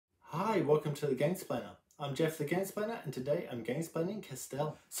Hi, welcome to the Gamesplainer. I'm Jeff the Gamesplainer and today I'm gamesplaining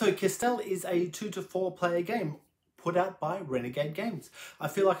Castell. So Castell is a 2 to 4 player game put out by Renegade Games. I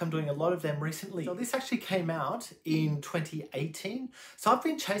feel like I'm doing a lot of them recently. So this actually came out in 2018. So I've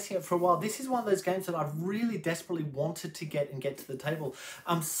been chasing it for a while. This is one of those games that I've really desperately wanted to get and get to the table.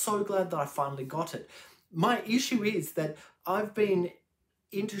 I'm so glad that I finally got it. My issue is that I've been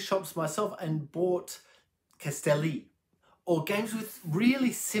into shops myself and bought Castelli, or games with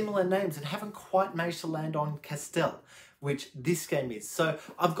really similar names and haven't quite managed to land on Castell, which this game is. So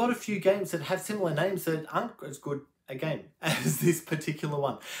I've got a few games that have similar names that aren't as good a game as this particular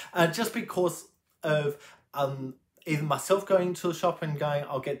one. Just because of either myself going to a shop and going,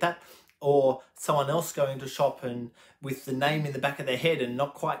 I'll get that, or someone else going to shop and with the name in the back of their head and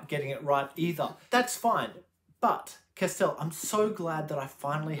not quite getting it right either. That's fine. But Castell, I'm so glad that I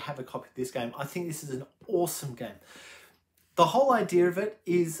finally have a copy of this game. I think this is an awesome game. The whole idea of it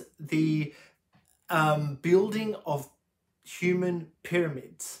is the building of human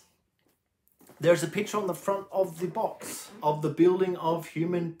pyramids. There's a picture on the front of the box of the building of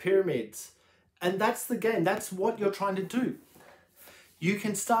human pyramids. And that's the game. That's what you're trying to do. You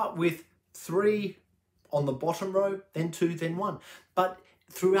can start with 3 on the bottom row, then 2, then 1. But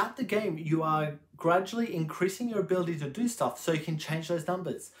throughout the game, you are gradually increasing your ability to do stuff so you can change those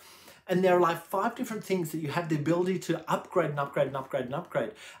numbers. And there are like 5 different things that you have the ability to upgrade and upgrade and upgrade and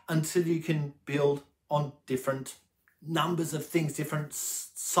upgrade until you can build on different numbers of things, different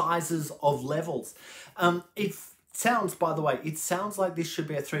sizes of levels. It sounds, by the way, it sounds like this should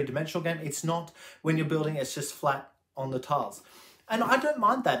be a 3-dimensional game. It's not. When you're building, it's just flat on the tiles. And I don't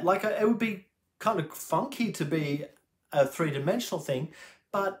mind that. Like, it would be kind of funky to be a 3-dimensional thing,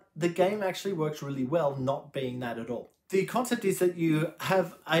 but the game actually works really well not being that at all. The concept is that you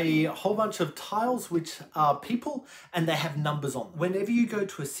have a whole bunch of tiles which are people and they have numbers on them. Whenever you go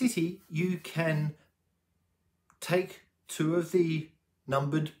to a city, you can take 2 of the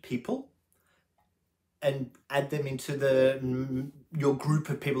numbered people and add them into your group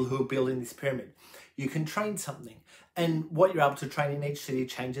of people who are building this pyramid. You can train something, and what you're able to train in each city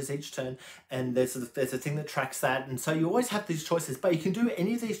changes each turn, and there's a thing that tracks that, and so you always have these choices, but you can do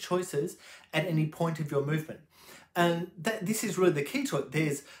any of these choices at any point of your movement. And this is really the key to it.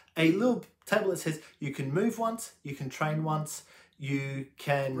 There's a little table that says you can move once, you can train once, you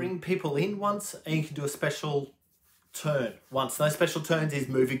can bring people in once, and you can do a special turn once. Those special turns is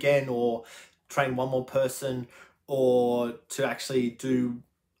move again, or train one more person, or to actually do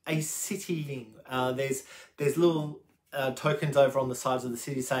a city thing. There's little tokens over on the sides of the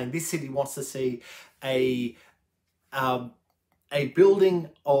city saying this city wants to see a building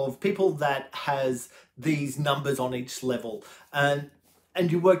of people that has these numbers on each level, and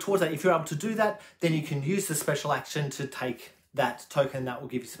you work towards that. If you're able to do that, then you can use the special action to take that token. That will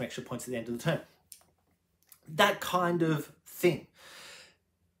give you some extra points at the end of the turn. That kind of thing.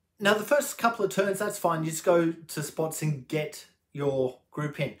 Now, the first couple of turns, that's fine. You just go to spots and get your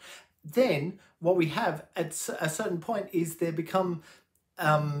group in. Then what we have at a certain point is there become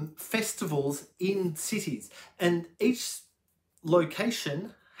festivals in cities, and each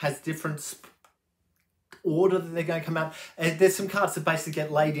location has different order that they're going to come out, and there's some cards that basically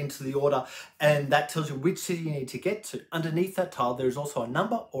get laid into the order, and that tells you which city you need to get to. Underneath that tile, there is also a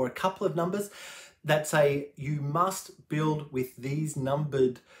number or a couple of numbers that say you must build with these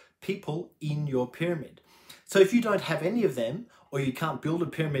numbered people in your pyramid. So if you don't have any of them, or you can't build a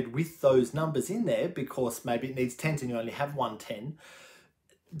pyramid with those numbers in there because maybe it needs 10s and you only have 1 10,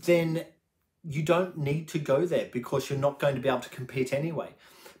 then you don't need to go there because you're not going to be able to compete anyway.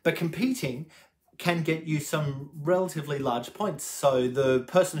 But competing can get you some relatively large points. So the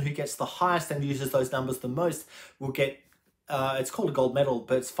person who gets the highest and uses those numbers the most will get, it's called a gold medal,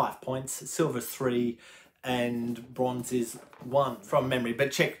 but it's 5 points, silver's 3, and bronze is 1 from memory.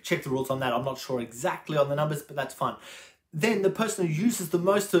 But check the rules on that. I'm not sure exactly on the numbers, but that's fine. Then the person who uses the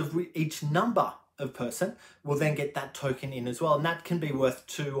most of each number of person will then get that token in as well, and that can be worth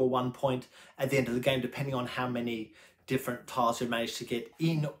 2 or 1 point at the end of the game, depending on how many different tiles you manage to get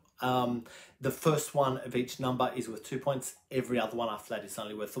in. The first one of each number is worth 2 points. Every other one after that is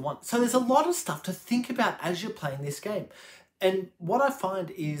only worth the 1. So there's a lot of stuff to think about as you're playing this game. And what I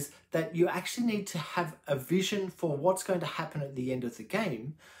find is that you actually need to have a vision for what's going to happen at the end of the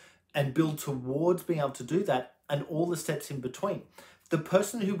game and build towards being able to do that and all the steps in between. The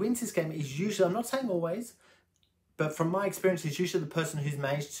person who wins this game is usually, I'm not saying always, but from my experience, is usually the person who's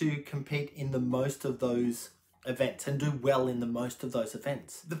managed to compete in the most of those events and do well in the most of those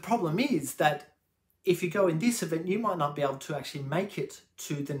events. The problem is that if you go in this event, you might not be able to actually make it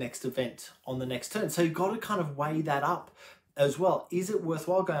to the next event on the next turn. So you've got to kind of weigh that up as well. Is it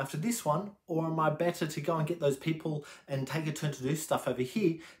worthwhile going after this one, or am I better to go and get those people and take a turn to do stuff over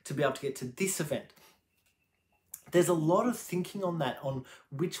here to be able to get to this event? There's a lot of thinking on that, on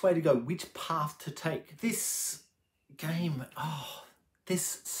which way to go, which path to take. This game,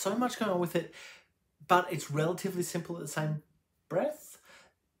 there's so much going on with it, but it's relatively simple at the same breath.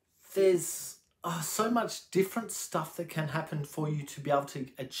 There's so much different stuff that can happen for you to be able to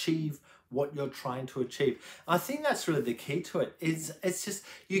achieve what you're trying to achieve. I think that's really the key to it. It's just,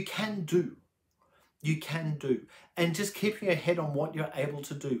 you can do. And just keeping your head on what you're able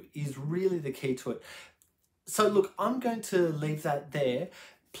to do is really the key to it. So look, I'm going to leave that there.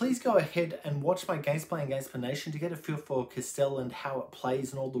 Please go ahead and watch my Gamesplay and Gamesplanation to get a feel for Castell and how it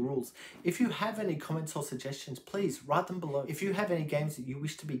plays and all the rules. If you have any comments or suggestions, please write them below. If you have any games that you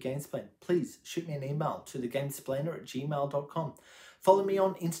wish to be Gamesplayed, please shoot me an email to thegamesplainer@gmail.com. Follow me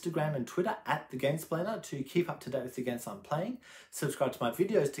on Instagram and Twitter @thegamesplainer to keep up to date with the games I'm playing. Subscribe to my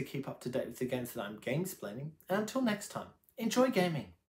videos to keep up to date with the games that I'm gamesplaining. And until next time, enjoy gaming.